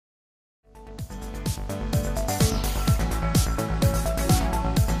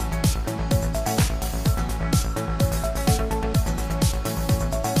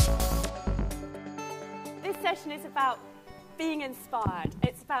about being inspired.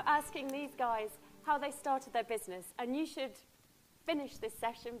 It's about asking these guys how they started their business. And you should finish this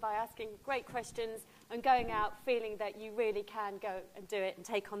session by asking great questions and going out feeling that you really can go and do it and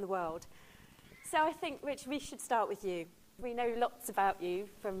take on the world. So I think, Rich, we should start with you. We know lots about you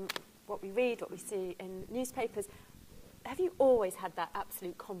from what we read, what we see in newspapers. Have you always had that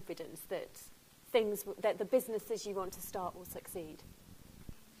absolute confidence that that the businesses you want to start will succeed?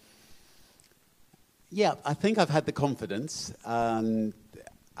 Yeah, I think I've had the confidence. It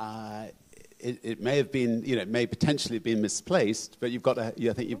may have been, it may potentially have been misplaced, but I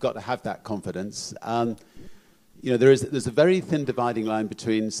think you've got to have that confidence. There's a very thin dividing line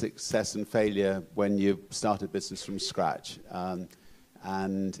between success and failure when you start a business from scratch.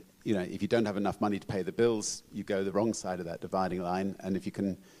 And if you don't have enough money to pay the bills, you go the wrong side of that dividing line. And if you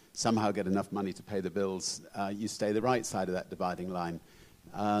can somehow get enough money to pay the bills, you stay the right side of that dividing line.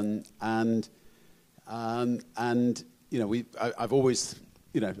 I've always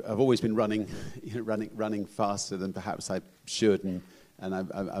been running faster than perhaps I should, and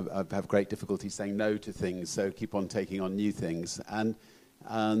I have great difficulty saying no to things. So keep on taking on new things,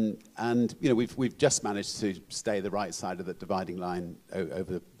 we've just managed to stay the right side of the dividing line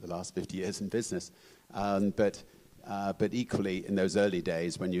over the last 50 years in business. But equally, in those early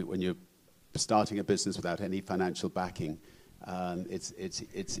days, when you're starting a business without any financial backing,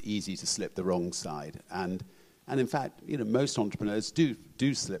 it's easy to slip the wrong side. And in fact, most entrepreneurs do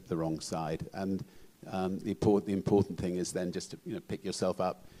slip the wrong side. And the important thing is then just to pick yourself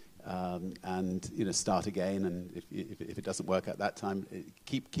up and start again. And if it doesn't work at that time,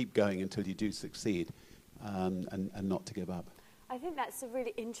 keep going until you do succeed, and not to give up. I think that's a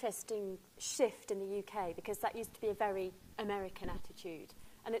really interesting shift in the UK, because that used to be a very American attitude.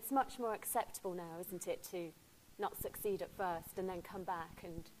 And it's much more acceptable now, isn't it, to not succeed at first and then come back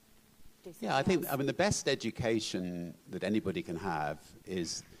and do something else. The best education that anybody can have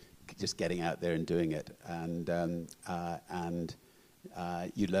is just getting out there and doing it. And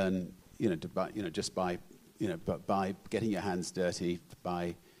you learn, just by getting your hands dirty,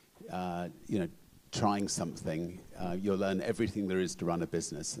 by, trying something, you'll learn everything there is to run a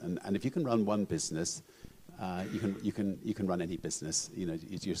business. And if you can run one business, you can run any business. You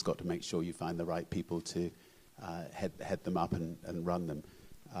just got to make sure you find the right people to head them up and run them.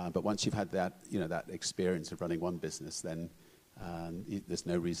 But once you've had that experience of running one business, then there's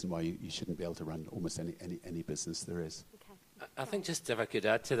no reason why you shouldn't be able to run almost any business there is. Okay. I think, just if I could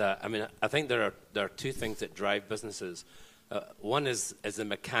add to that, I think there are two things that drive businesses. One is the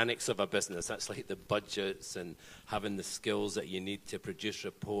mechanics of a business. That's like the budgets and having the skills that you need to produce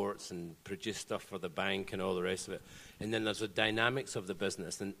reports and produce stuff for the bank and all the rest of it. And then there's the dynamics of the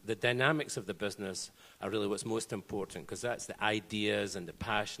business. And the dynamics of the business are really what's most important, because that's the ideas and the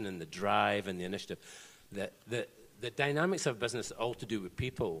passion and the drive and the initiative. The dynamics of business are all to do with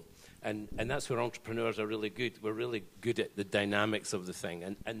people. And that's where entrepreneurs are really good. We're really good at the dynamics of the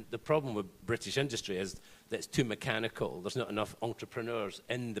thing. And the problem with British industry is that it's too mechanical. There's not enough entrepreneurs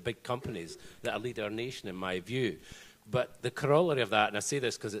in the big companies that lead our nation, in my view. But the corollary of that, and I say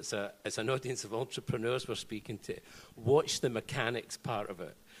this because it's an audience of entrepreneurs we're speaking to, watch the mechanics part of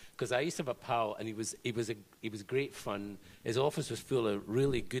it. Because I used to have a pal, and he was great fun. His office was full of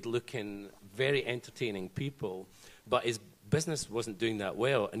really good-looking, very entertaining people, but his business wasn't doing that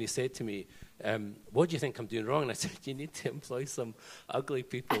well. And he said to me, what do you think I'm doing wrong? And I said, you need to employ some ugly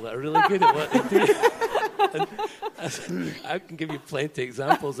people that are really good at what they do. And I can give you plenty of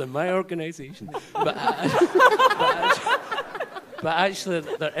examples in my organization. But actually,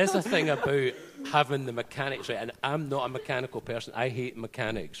 there is a thing about having the mechanics right. And I'm not a mechanical person. I hate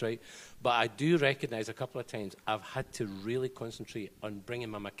mechanics, right? But I do recognize a couple of times I've had to really concentrate on bringing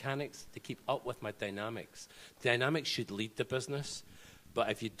my mechanics to keep up with my dynamics. Dynamics should lead the business. But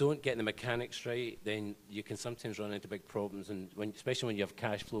if you don't get the mechanics right, then you can sometimes run into big problems. And especially when you have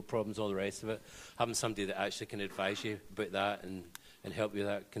cash flow problems, all the rest of it, having somebody that actually can advise you about that and help you with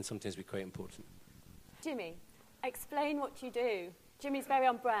that can sometimes be quite important. Jimmy, explain what you do. Jimmy's very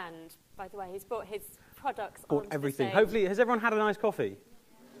on brand, by the way. He's brought his products on. Bought everything. Hopefully, has everyone had a nice coffee?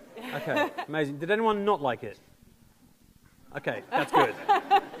 Okay, amazing. Did anyone not like it? Okay, that's good.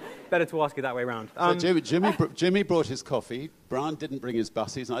 Better to ask it that way around. So Jimmy brought his coffee. Brian didn't bring his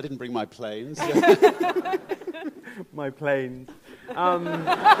buses, and I didn't bring my planes. My planes.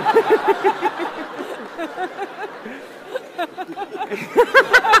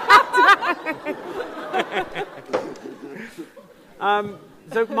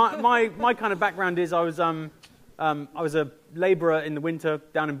 So my kind of background is I was a labourer in the winter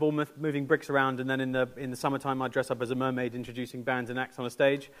down in Bournemouth, moving bricks around, and then in the summertime I'd dress up as a mermaid, introducing bands and acts on a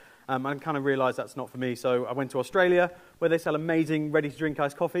stage. I kind of realised that's not for me. So I went to Australia, where they sell amazing ready-to-drink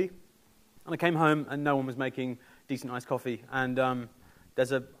iced coffee. And I came home, and no one was making decent iced coffee. And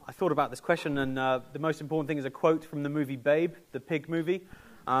I thought about this question, and the most important thing is a quote from the movie Babe, the pig movie.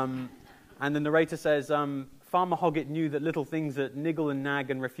 And the narrator says, Farmer Hoggett knew that little things that niggle and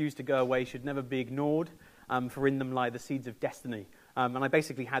nag and refuse to go away should never be ignored, for in them lie the seeds of destiny. And I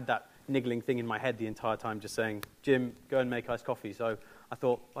basically had that niggling thing in my head the entire time, just saying, Jim, go and make iced coffee. So I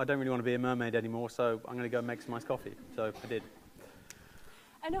thought, I don't really want to be a mermaid anymore, so I'm going to go and make some iced coffee. So I did.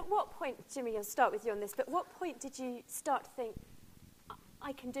 And at what point, Jimmy, I'll start with you on this, but what point did you start to think,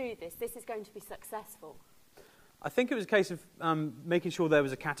 I can do this, this is going to be successful? I think it was a case of making sure there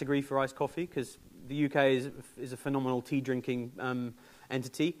was a category for iced coffee, because the UK is a phenomenal tea-drinking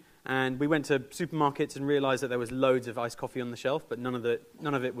entity. And we went to supermarkets and realised that there was loads of iced coffee on the shelf, but none of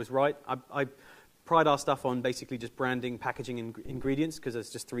it was right. I pride our stuff on basically just branding, packaging, and ingredients, because there's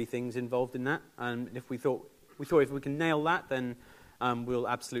just 3 things involved in that. And if we thought if we can nail that, then we'll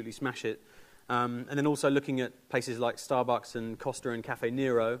absolutely smash it. And then also looking at places like Starbucks and Costa and Cafe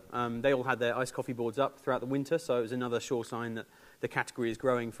Nero, they all had their iced coffee boards up throughout the winter, so it was another sure sign that the category is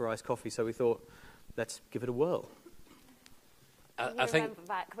growing for iced coffee. So we thought, let's give it a whirl. I remember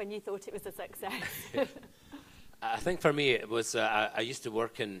back when you thought it was a success. I think for me it was, I used to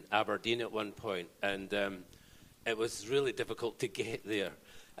work in Aberdeen at one point, and it was really difficult to get there.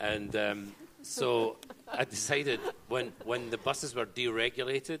 And so I decided when the buses were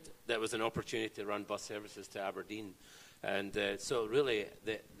deregulated, there was an opportunity to run bus services to Aberdeen. And so really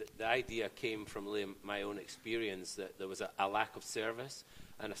the idea came from my own experience that there was a lack of service,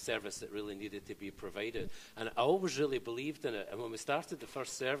 and a service that really needed to be provided. And I always really believed in it. And when we started the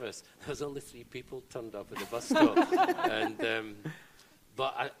first service, there was only 3 people turned up at the bus stop.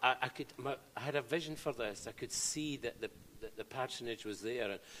 But I had a vision for this. I could see that the patronage was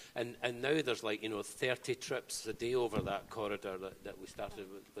there. And now there's 30 trips a day over that corridor that we started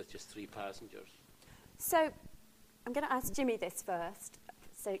with just 3 passengers. So I'm going to ask Jimmy this first,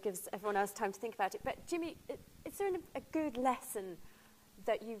 so it gives everyone else time to think about it. But Jimmy, is there a good lesson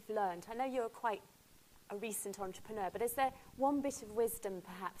that you've learned? I know you're quite a recent entrepreneur, but is there one bit of wisdom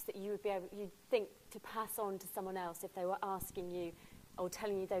perhaps that you would you'd think to pass on to someone else if they were asking you or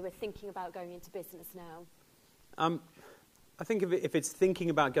telling you they were thinking about going into business now? I think if it's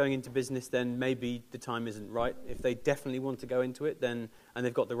thinking about going into business, then maybe the time isn't right. If they definitely want to go into it, and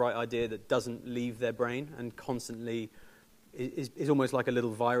they've got the right idea that doesn't leave their brain and constantly is almost like a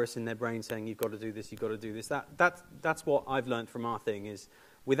little virus in their brain saying, you've got to do this, you've got to do this. That's what I've learned from our thing is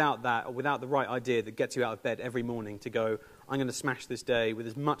without that, or without the right idea that gets you out of bed every morning to go, I'm going to smash this day with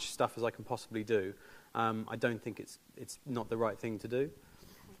as much stuff as I can possibly do, I don't think it's not the right thing to do.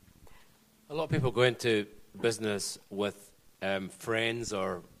 A lot of people go into business with friends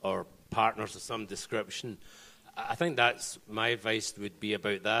or partners of some description. I think that's my advice would be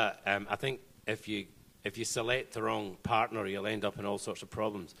about that. I think if you select the wrong partner, you'll end up in all sorts of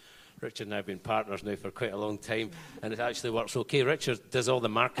problems. Richard and I have been partners now for quite a long time, and it actually works okay. Richard does all the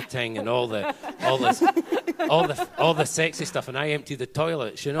marketing and all the sexy stuff, and I empty the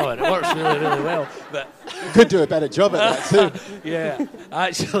toilets, and it works really, really well. But you could do a better job at that too. Yeah,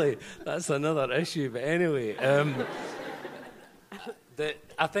 actually, that's another issue. But anyway,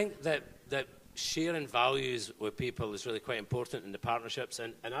 I think that sharing values with people is really quite important in the partnerships,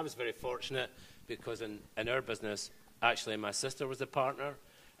 and I was very fortunate because in our business, actually, my sister was a partner.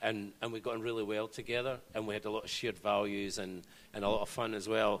 And we got on really well together, and we had a lot of shared values and a lot of fun as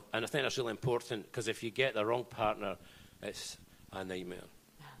well. And I think that's really important, because if you get the wrong partner, it's a nightmare.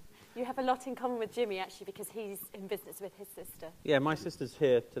 You have a lot in common with Jimmy, actually, because he's in business with his sister. Yeah, my sister's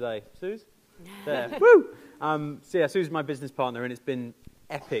here today. Suze? There. Woo! So yeah, Sue's my business partner, and it's been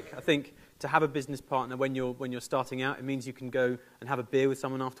epic. I think to have a business partner when you're starting out, it means you can go and have a beer with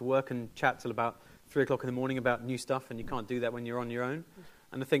someone after work and chat till about 3 o'clock in the morning about new stuff, and you can't do that when you're on your own.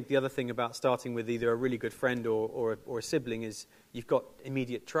 And I think the other thing about starting with either a really good friend or a sibling is you've got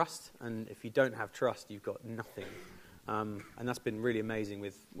immediate trust, and if you don't have trust, you've got nothing. And that's been really amazing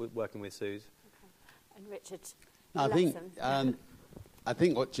with working with Suze. Okay. And Richard, I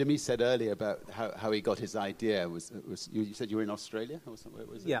think what Jimmy said earlier about how he got his idea was you said you were in Australia or somewhere,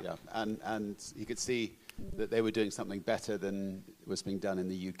 was it? Yeah. And you could see that they were doing something better than was being done in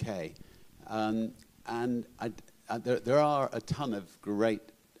the UK. There are a ton of great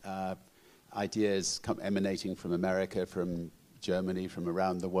ideas emanating from America, from Germany, from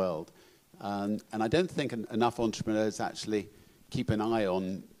around the world. And I don't think enough entrepreneurs actually keep an eye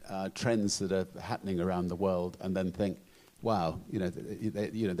on trends that are happening around the world and then think, wow,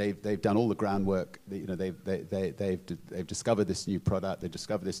 they've done all the groundwork. They've discovered this new product. They've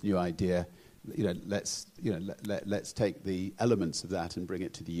discovered this new idea. Let's take the elements of that and bring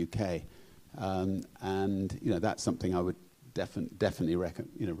it to the UK. And that's something I would definitely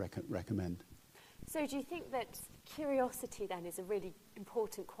recommend. So do you think that curiosity then is a really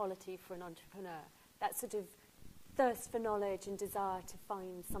important quality for an entrepreneur? That sort of thirst for knowledge and desire to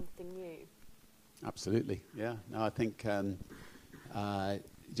find something new? Absolutely, yeah. No, I think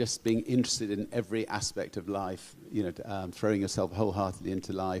just being interested in every aspect of life, throwing yourself wholeheartedly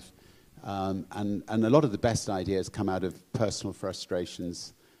into life, and a lot of the best ideas come out of personal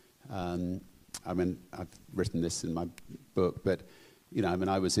frustrations. I mean, I've written this in my book, but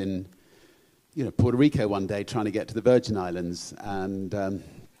I was in Puerto Rico one day trying to get to the Virgin Islands,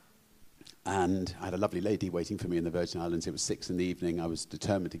 and I had a lovely lady waiting for me in the Virgin Islands. It was 6 p.m. I was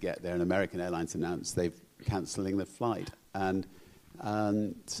determined to get there, and American Airlines announced they're cancelling the flight. And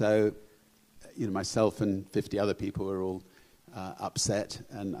so, myself and 50 other people were all upset,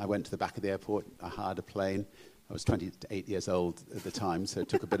 and I went to the back of the airport. I hired a plane. I was 28 years old at the time, so it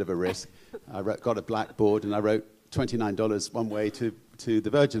took a bit of a risk. I got a blackboard, and I wrote $29 one way to the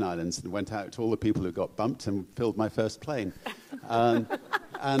Virgin Islands, and went out to all the people who got bumped and filled my first plane. As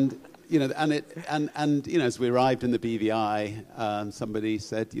we arrived in the BVI, somebody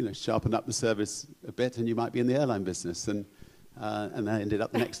said, sharpen up the service a bit, and you might be in the airline business. And I ended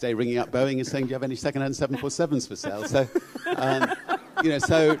up the next day ringing up Boeing and saying, do you have any second-hand 747s for sale? So,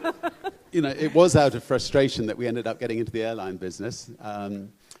 it was out of frustration that we ended up getting into the airline business.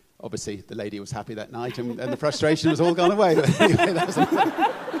 Obviously, the lady was happy that night, and the frustration was all gone away. But anyway, that was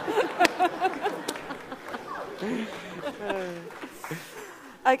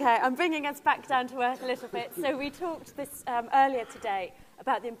Okay, I'm bringing us back down to earth a little bit. So we talked this earlier today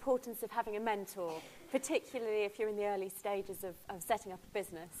about the importance of having a mentor, particularly if you're in the early stages of setting up a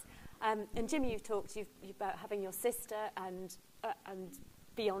business. And Jimmy, you've talked about having your sister and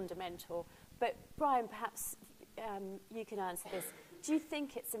beyond a mentor. But Brian, perhaps you can answer this. Do you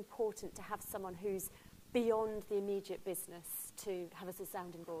think it's important to have someone who's beyond the immediate business to have as a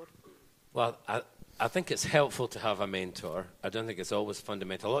sounding board? Well, I think it's helpful to have a mentor. I don't think it's always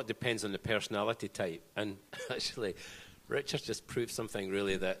fundamental. A lot depends on the personality type. And actually, Richard just proved something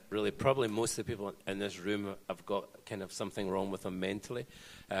really that really probably most of the people in this room have got kind of something wrong with them mentally,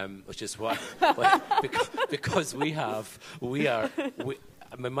 which is why, because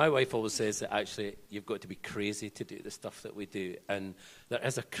I mean, my wife always says that actually you've got to be crazy to do the stuff that we do. And there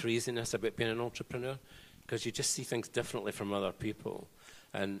is a craziness about being an entrepreneur because you just see things differently from other people.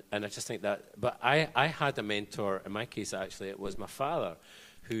 And I just think that, but I had a mentor, in my case actually, it was my father,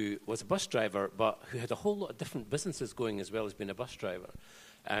 who was a bus driver, but who had a whole lot of different businesses going as well as being a bus driver.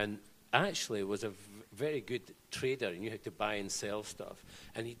 And actually was a very good trader, he knew how to buy and sell stuff.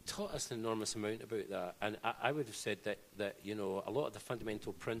 And he taught us an enormous amount about that. And I would have said that a lot of the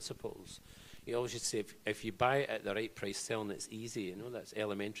fundamental principles, he always used to say, if you buy it at the right price, selling it's easy. That's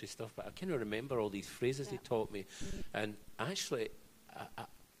elementary stuff, but I kind of remember all these phrases he taught me. And actually,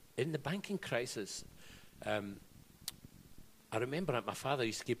 in the banking crisis, I remember that my father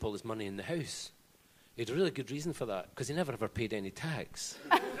used to keep all his money in the house. He had a really good reason for that, because he never ever paid any tax.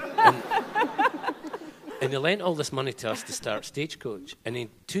 And he lent all this money to us to start Stagecoach. And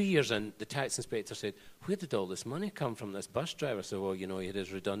in 2 years in, the tax inspector said, where did all this money come from, this bus driver? I said, well, he had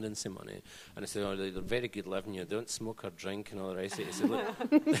his redundancy money. And I said, oh, they're very good living. You don't smoke or drink and all the rest of it. He said,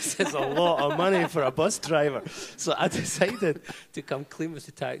 look, this is a lot of money for a bus driver. So I decided to come clean with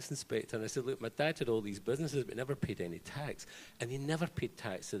the tax inspector. And I said, look, my dad had all these businesses, but never paid any tax. And he never paid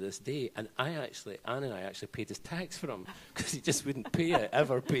tax to this day. And Anne and I actually paid his tax for him, because he just wouldn't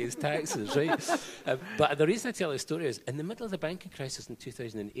ever pay his taxes, right? But the reason I tell this story is, in the middle of the banking crisis in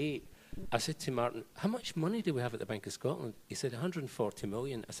 2008, I said to Martin, how much money do we have at the Bank of Scotland? He said, 140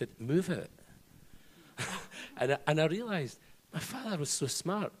 million. I said, move it. and I realised my father was so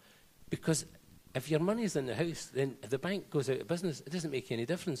smart, because if your money's in the house, then if the bank goes out of business, it doesn't make any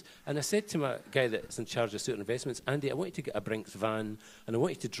difference. And I said to my guy that's in charge of certain investments, Andy, I want you to get a Brinks van, and I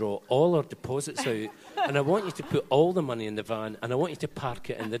want you to draw all our deposits out, and I want you to put all the money in the van, and I want you to park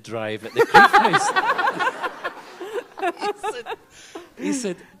it in the drive at the Grief House. He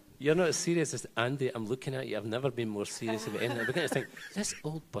said, you're not as serious as Andy. I'm looking at you. I've never been more serious about anything. I began to think, this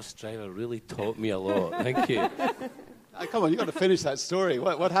old bus driver really taught me a lot. Thank you. Come on, you've got to finish that story.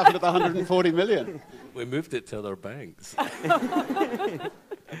 What happened to the 140 million? We moved it to other banks. Bank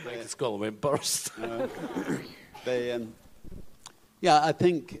of Scotland went burst. I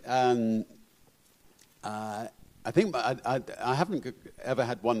think I haven't ever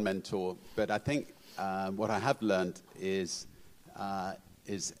had one mentor, but I think what I have learned is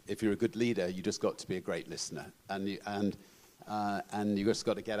if you're a good leader, you just got to be a great listener, and you just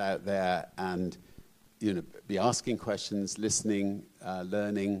got to get out there and be asking questions, listening,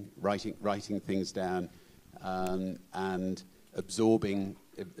 learning, writing things down, and absorbing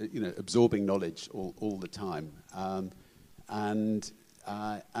knowledge all the time, and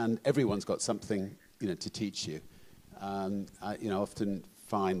everyone's got something to teach you. I often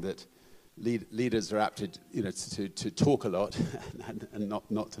find that leaders are apt to talk a lot and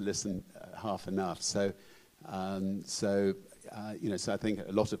not to listen half enough. So I think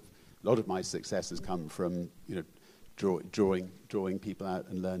a lot of my success has come from drawing people out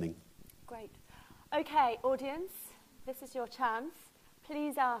and learning. Great. Okay, audience, this is your chance.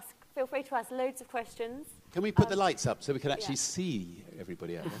 Please feel free to ask loads of questions. Can we put the lights up so we can actually see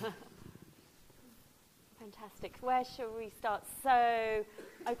everybody out there? Fantastic. Where shall we start? So,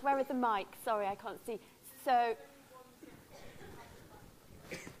 where is the mic? Sorry, I can't see. So,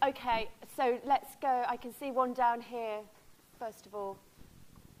 okay, so let's go. I can see one down here, first of all.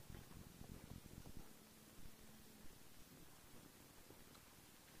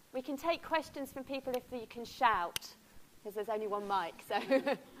 We can take questions from people if you can shout, because there's only one mic. So.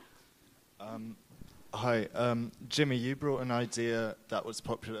 Hi, Jimmy, you brought an idea that was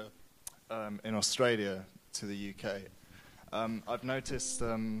popular in Australia to the UK. I've noticed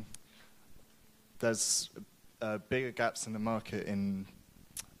there's bigger gaps in the market in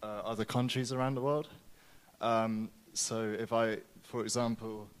other countries around the world. So if for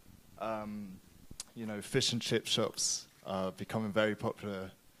example, fish and chip shops are becoming very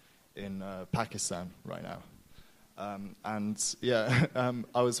popular in Pakistan right now. I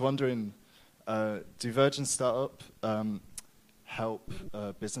was wondering, do Virgin Startup help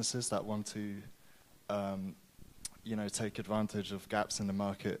businesses that want to take advantage of gaps in the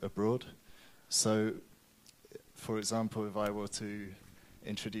market abroad? So, for example, if I were to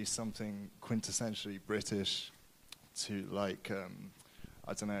introduce something quintessentially British to, I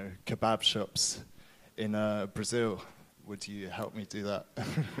don't know, kebab shops in Brazil, would you help me do that?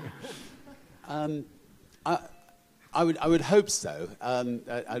 I would hope so. I'm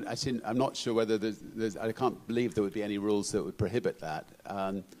not sure whether I can't believe there would be any rules that would prohibit that.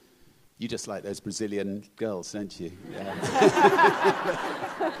 You just like those Brazilian girls, don't you?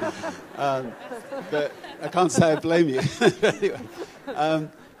 But I can't say I blame you. The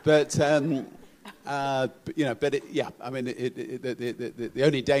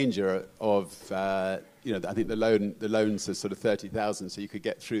only danger of I think the loans are sort of 30,000, so you could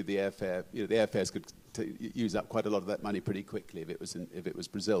get through the airfare. The airfares could use up quite a lot of that money pretty quickly if it was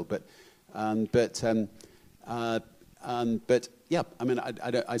Brazil. I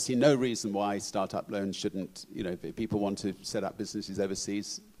see no reason why startup loans shouldn't. If people want to set up businesses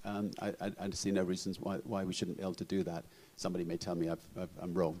overseas, I see no reasons why we shouldn't be able to do that. Somebody may tell me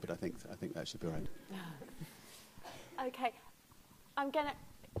I'm wrong, but I think that should be right. Okay,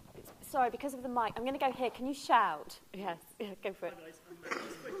 sorry, because of the mic, I'm going to go here. Can you shout? Yes, go for it. Hi guys, this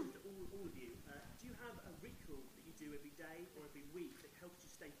question to all of you. Do you have a ritual that you do every day or every week that helps you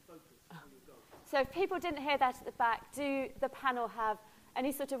stay focused on your goal? So if people didn't hear that at the back, do the panel have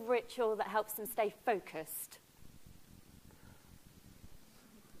any sort of ritual that helps them stay focused?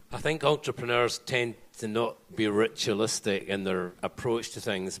 I think entrepreneurs tend to not be ritualistic in their approach to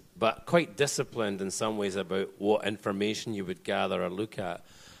things, but quite disciplined in some ways about what information you would gather or look at.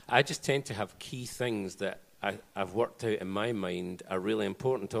 I just tend to have key things that I've worked out in my mind are really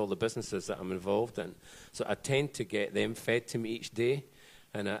important to all the businesses that I'm involved in. So I tend to get them fed to me each day.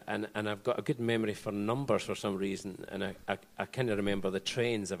 And I've got a good memory for numbers for some reason, and I kind of remember the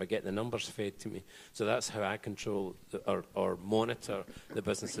trends if I get the numbers fed to me. So that's how I control or monitor the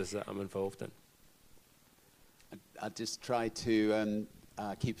businesses that I'm involved in. I just try to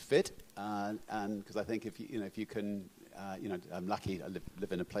keep fit, and because I think if you can, I'm lucky. I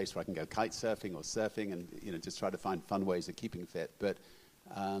live in a place where I can go kite surfing or surfing, and just try to find fun ways of keeping fit. But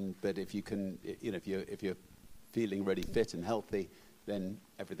if you can, if you're feeling really fit and healthy, then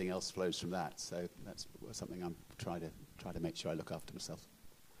everything else flows from that. So that's something I'm trying to make sure I look after myself.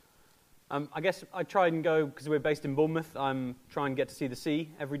 I guess I try and go, because we're based in Bournemouth, try and get to see the sea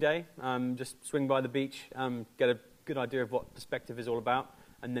every day. Just swing by the beach, get a good idea of what perspective is all about,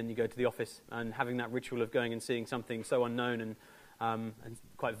 and then you go to the office. And having that ritual of going and seeing something so unknown and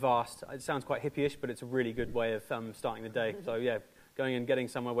quite vast, it sounds quite hippie-ish, but it's a really good way of starting the day. So yeah, going and getting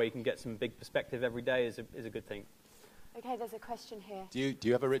somewhere where you can get some big perspective every day is a good thing. Okay, there's a question here. Do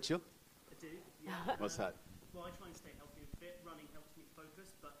you have a ritual? I do, yeah. What's that? Well, I try and stay healthy and fit. Running helps me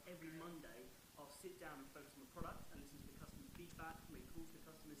focus, but every Monday I'll sit down and focus on the product and listen to the customer feedback, make calls to the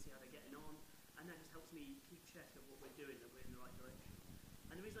customers, see how they're getting on, and that just constantly keep check of what we're doing, that we're in the right direction.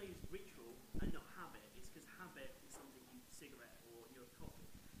 And the reason I use ritual and not habit is because habit is something you cigarette or your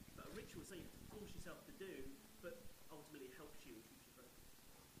coffee. But a ritual is something you have to force yourself to do, but ultimately it helps you and keeps you focused.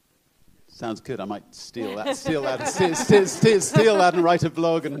 Sounds good. I might steal that, steal that and write a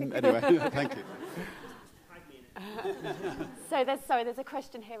blog. And anyway, thank you. So there's a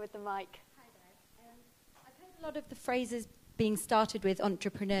question here with the mic. Hi there. I've heard a lot of the phrases being started with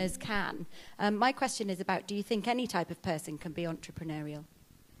entrepreneurs can. My question is about, do you think any type of person can be entrepreneurial?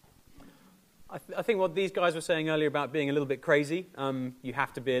 I think what these guys were saying earlier about being a little bit crazy, you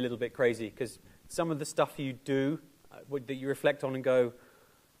have to be a little bit crazy, because some of the stuff you do that you reflect on and go,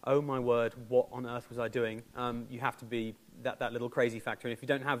 oh my word, what on earth was I doing? You have to be that little crazy factor. And if you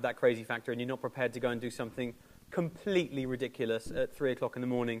don't have that crazy factor and you're not prepared to go and do something completely ridiculous at 3 o'clock in the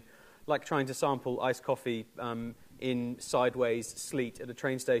morning, like trying to sample iced coffee in sideways sleet at a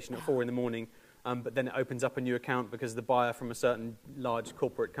train station at 4 in the morning, but then it opens up a new account because the buyer from a certain large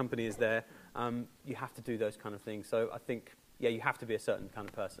corporate company is there, you have to do those kind of things. So I think, yeah, you have to be a certain kind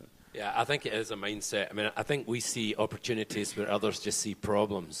of person. Yeah, I think it is a mindset. I mean, I think we see opportunities where others just see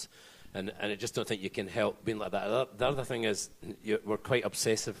problems, and I just don't think you can help being like that. The other thing is we're quite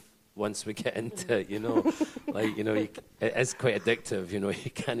obsessive once we get into it, it is quite addictive,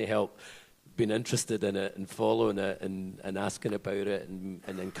 you can't help being interested in it and following it and asking about it and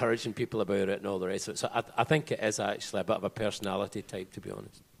encouraging people about it and all the rest of it. So I think it is actually a bit of a personality type, to be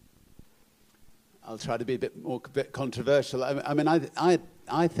honest. I'll try to be a bit controversial. I mean,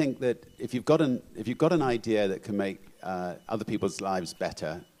 I think that if you've got an idea that can make other people's lives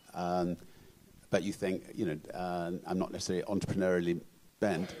better, but you think, I'm not necessarily entrepreneurially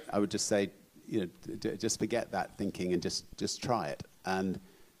bent, I would just say, just forget that thinking and just try it. And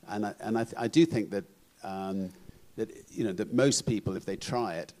I do think that that most people, if they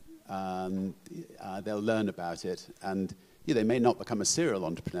try it, they'll learn about it, and they may not become a serial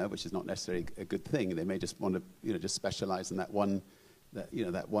entrepreneur, which is not necessarily a good thing. They may just want to just specialize in that one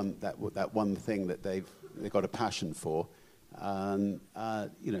thing that they've got a passion for.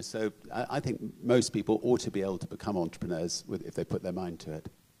 So I think most people ought to be able to become entrepreneurs if they put their mind to it.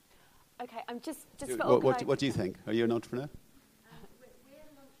 Okay, I'm just What do you think? Are you an entrepreneur?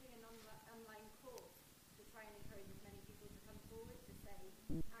 We're launching an online course to try and encourage as many people to come forward to say,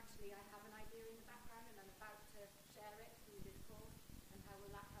 actually, I have an idea in the background and I'm about to share it through this course, and how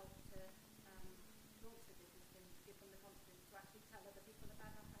will that help to launch the business and give them the confidence to actually tell other people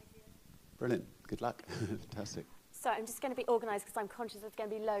about that idea? Brilliant. Good luck. Fantastic. So I'm just going to be organised because I'm conscious there's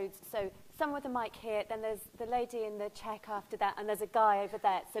going to be loads. So someone with a mic here, then there's the lady in the check after that, and there's a guy over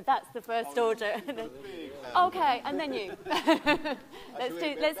there. So that's the first order. Okay, and then you.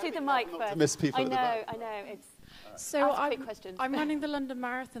 let's do the mic first. Miss people I know. It's so I'm running the London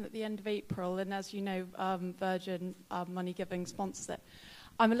Marathon at the end of April, and as you know, Virgin Money Giving sponsors it.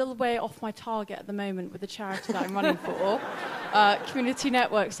 I'm a little way off my target at the moment with the charity that I'm running for, Community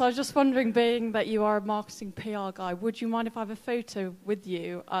Network. So I was just wondering, being that you are a marketing PR guy, would you mind if I have a photo with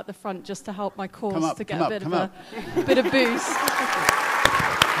you at the front just to help my cause to get a bit of boost?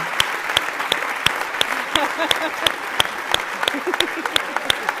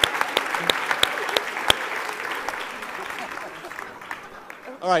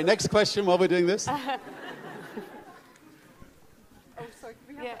 All right, next question while we're doing this.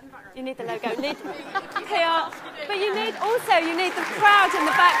 You need the logo. Need PR, but you need the crowd in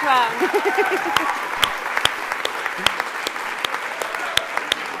the background.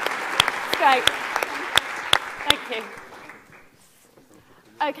 Great. Thank you.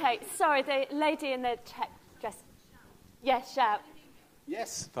 Okay, sorry, the lady in the check dress. Yes, shout.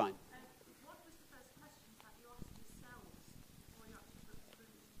 Yes, fine. What was the first question that you asked yourselves before you actually took the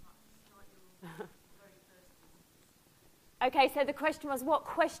route to start your very first business? Okay, so the question was, what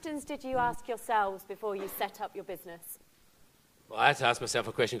questions did you ask yourselves before you set up your business? Well, I had to ask myself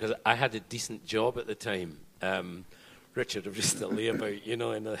a question because I had a decent job at the time. Richard recently about, in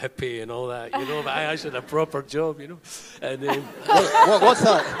the hippie and all that, but I actually had a proper job, And what's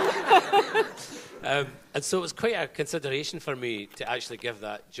that? And so it was quite a consideration for me to actually give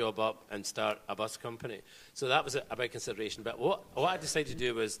that job up and start a bus company. So that was a big consideration. But what I decided to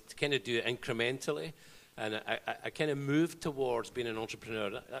do was to kind of do it incrementally. And I kind of moved towards being an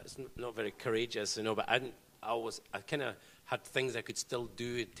entrepreneur. That's not very courageous, but I kind of had things I could still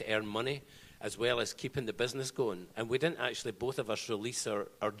do to earn money, as well as keeping the business going. And we didn't actually, both of us, release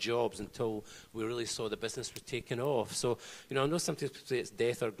our jobs until we really saw the business was taking off. So, I know sometimes people say it's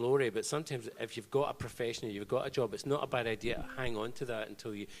death or glory, but sometimes if you've got a profession, you've got a job, it's not a bad idea to hang on to that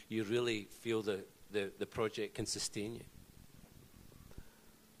until you really feel the project can sustain you.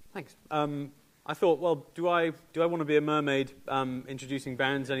 Thanks. I thought, well, do I want to be a mermaid introducing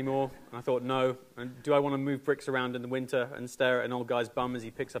bands anymore? And I thought, no. And do I want to move bricks around in the winter and stare at an old guy's bum as he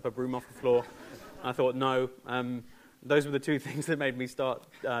picks up a broom off the floor? And I thought, no. Those were the two things that made me start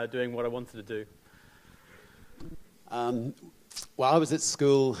doing what I wanted to do. Well, I was at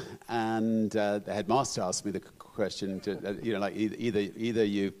school, and the headmaster asked me the question, either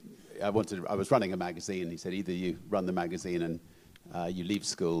you... I was running a magazine. He said, either you run the magazine and you leave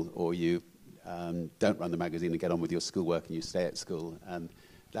school, or you don't run the magazine and get on with your schoolwork and you stay at school. And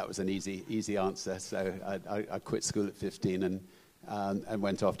that was an easy answer. So I quit school at 15 and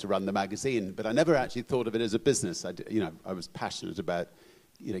went off to run the magazine. But I never actually thought of it as a business. I was passionate about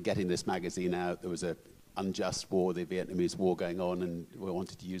getting this magazine out. There was an unjust war, the Vietnamese War going on, and we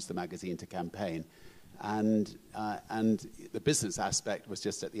wanted to use the magazine to campaign. And the business aspect was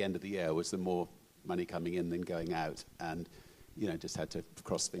just at the end of the year, was the more money coming in than going out. And just had to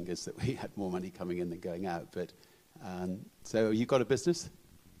cross fingers that we had more money coming in than going out. But so you got a business?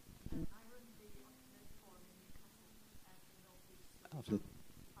 I run the Entrepreneurs Forum in Newcastle, North East.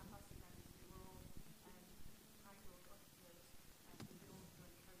 Fantastic events. We were all high-growth entrepreneurs, and we all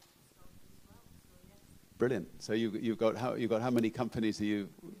encourage to start as well. So yes. Brilliant. So you've got how many companies are you?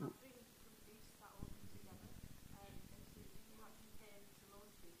 We've got 300 companies that all come together, and we actually came to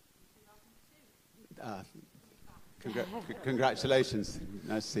launch it in 2002. Congratulations.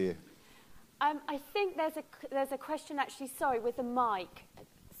 Nice to see you. I think there's a question actually, sorry, with the mic.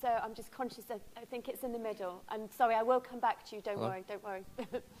 So I'm just conscious that I think it's in the middle. And sorry, I will come back to you. Don't worry.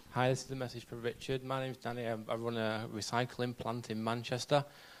 Hi, this is a message for Richard. My name's Danny. I run a recycling plant in Manchester.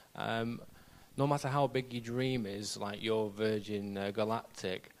 No matter how big your dream is, like your Virgin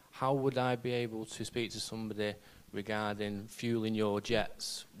Galactic, how would I be able to speak to somebody regarding fueling your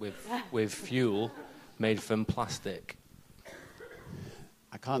jets with fuel made from plastic?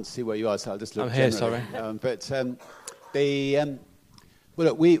 I can't see where you are, so I'll just look. I'm here, generally. sorry. Well,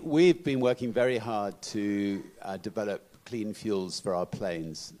 look, we've been working very hard to develop clean fuels for our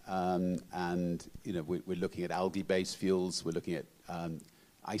planes, and we're looking at algae-based fuels. We're looking at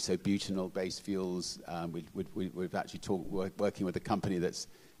isobutanol-based fuels. We've actually working with a company that's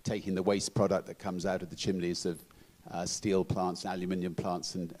taking the waste product that comes out of the chimneys of steel plants and aluminium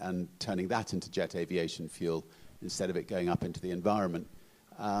plants and turning that into jet aviation fuel instead of it going up into the environment.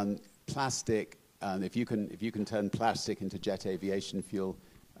 Plastic, if you can turn plastic into jet aviation fuel,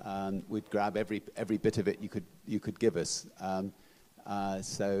 we'd grab every bit of it you could give us.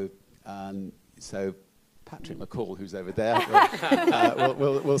 So Patrick McCall, who's over there,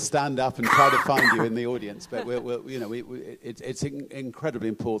 will stand up and try to find you in the audience. But it's incredibly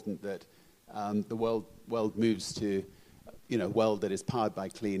important that the world moves to a world that is powered by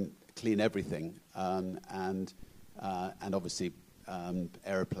clean everything, and obviously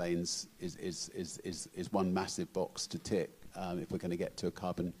aeroplanes is one massive box to tick if we're going to get to a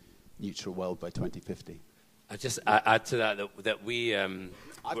carbon neutral world by 2050. I just add to that we.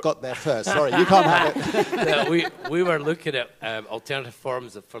 I've got there first. Sorry, you can't have it. we were looking at alternative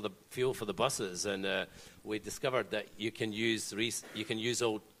forms for the fuel for the buses, and we discovered that you can use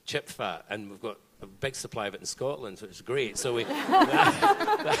old chip fat, and we've got a big supply of it in Scotland, so it's great. So we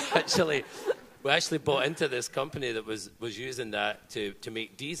actually bought into this company that was using that to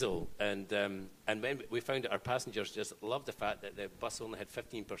make diesel, and when we found that our passengers just loved the fact that the bus only had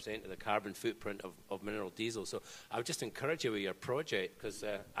 15% of the carbon footprint of mineral diesel. So I would just encourage you with your project, because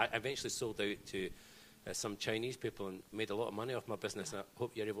I eventually sold out to some Chinese people and made a lot of money off my business, and I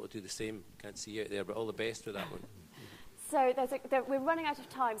hope you're able to do the same. Can't see you out there, but all the best with that one. So we're running out of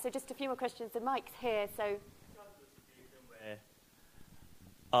time, so just a few more questions. The mic's here, so...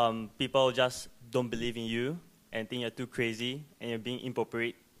 People just don't believe in you and think you're too crazy and you're being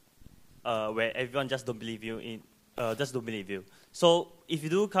inappropriate, where everyone just don't believe you. So if you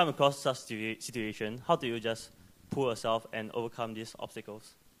do come across such situation, how do you just pull yourself and overcome these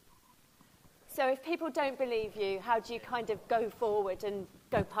obstacles? So if people don't believe you, how do you kind of go forward and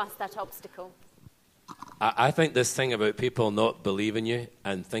go past that obstacle? I think this thing about people not believing you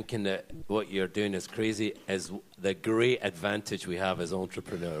and thinking that what you're doing is crazy is the great advantage we have as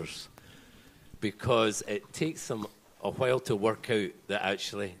entrepreneurs, because it takes them a while to work out that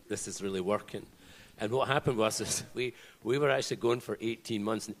actually this is really working. And what happened was is we were actually going for 18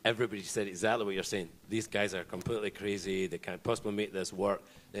 months, and everybody said exactly what you're saying. These guys are completely crazy. They can't possibly make this work.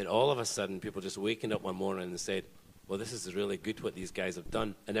 Then all of a sudden, people just waking up one morning and said, well, this is really good what these guys have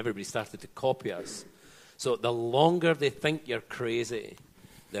done. And everybody started to copy us. So the longer they think you're crazy,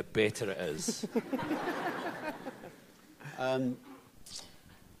 the better it is. Do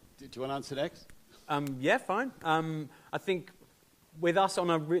you want to answer next? Yeah, fine. I think with us on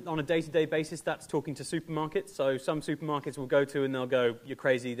a day-to-day basis, that's talking to supermarkets. So some supermarkets will go to and they'll go, you're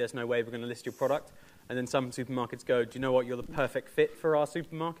crazy, there's no way we're going to list your product. And then some supermarkets go, do you know what, you're the perfect fit for our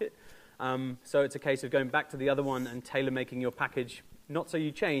supermarket. So it's a case of going back to the other one and tailor-making your package, not so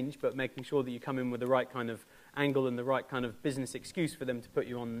you change, but making sure that you come in with the right kind of angle and the right kind of business excuse for them to put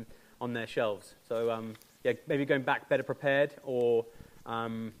you on their shelves. So yeah, maybe going back better prepared, or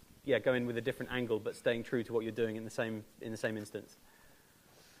yeah, go in with a different angle, but staying true to what you're doing in the same instance.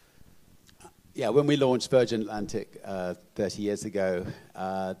 Yeah, when we launched Virgin Atlantic 30 years ago,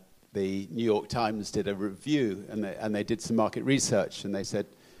 the New York Times did a review, and they did some market research, and they said,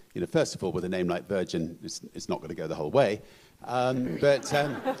 you know, first of all, with a name like Virgin, it's not going to go the whole way. But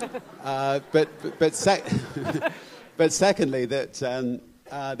secondly, that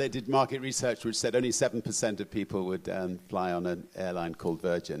they did market research which said only 7% of people would fly on an airline called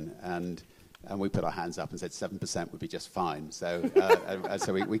Virgin, and we put our hands up and said 7% would be just fine. So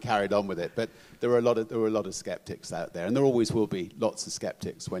so we carried on with it. But there were a lot of skeptics out there, and there always will be lots of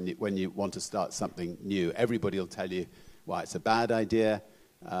skeptics when you want to start something new. Everybody will tell you why it's a bad idea,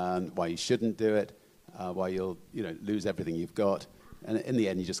 why you shouldn't do it, why you'll lose everything you've got, and in the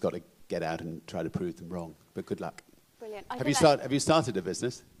end you just got to get out and try to prove them wrong. But good luck. Brilliant. Have you started a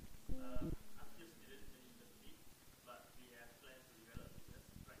business?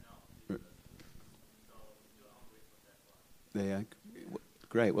 Yeah,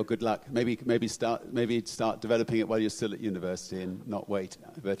 great. Well, good luck. Maybe start developing it while you're still at university and not wait.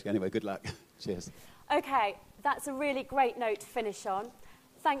 But anyway, good luck. Cheers. Okay, that's a really great note to finish on.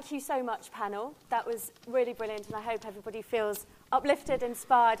 Thank you so much, panel. That was really brilliant, and I hope everybody feels uplifted,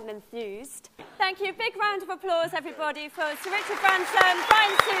 inspired, and enthused. Thank you. Big round of applause, everybody, for Sir Richard Branson,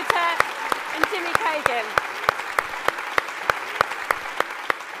 Brian Suter, and Jimmy Kagan.